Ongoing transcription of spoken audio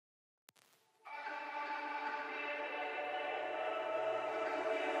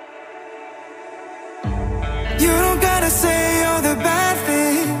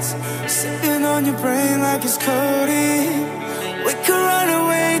brain like it's coding. We could run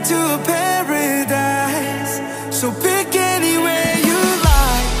away to a paradise. So pick anywhere you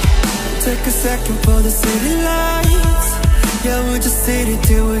like. Take a second for the city lights. Yeah, we'll just sit it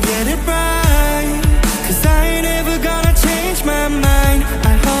till we get it right. Cause I ain't ever gonna change my mind.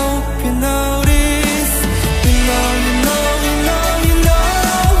 I hope you notice. You know, you know, you know, you know,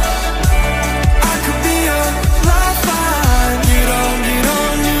 I could be your lifeline. You don't, you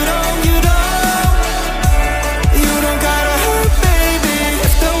don't, you don't, you don't, you don't gotta hurt, baby.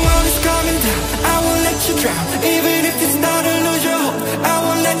 If the world is coming down, I won't let you drown. Even if you start to lose your hope, I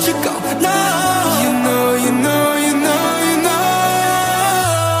won't let you go, no. You know, you know, you know, you know,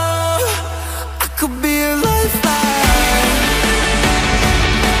 I could be a lifeline.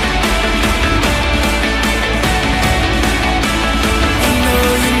 You know,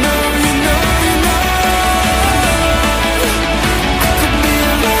 you know, you know, you know, I could be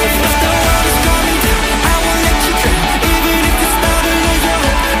a lifeline. If the world is coming down, I won't let you drown. Even if you start to lose your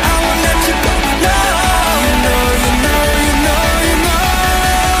hope, I won't let you go, no. You know, you know, you know, you know,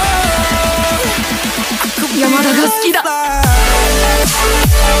 I could be a Yamada が好きだ。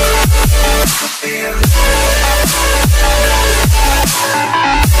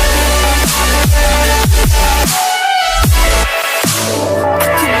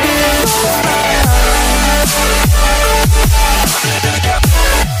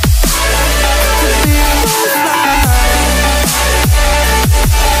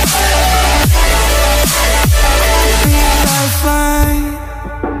 lifeline.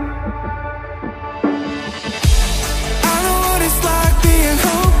 I know what it's like being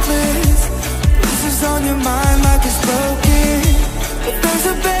hopeless. Pieces on your mind like it's broken. But there's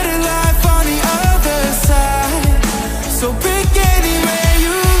a better life on the other side. So pick anywhere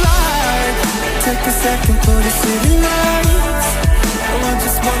you like. Take a second for the city lights. I want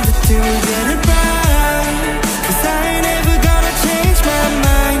just wonder till we get it right.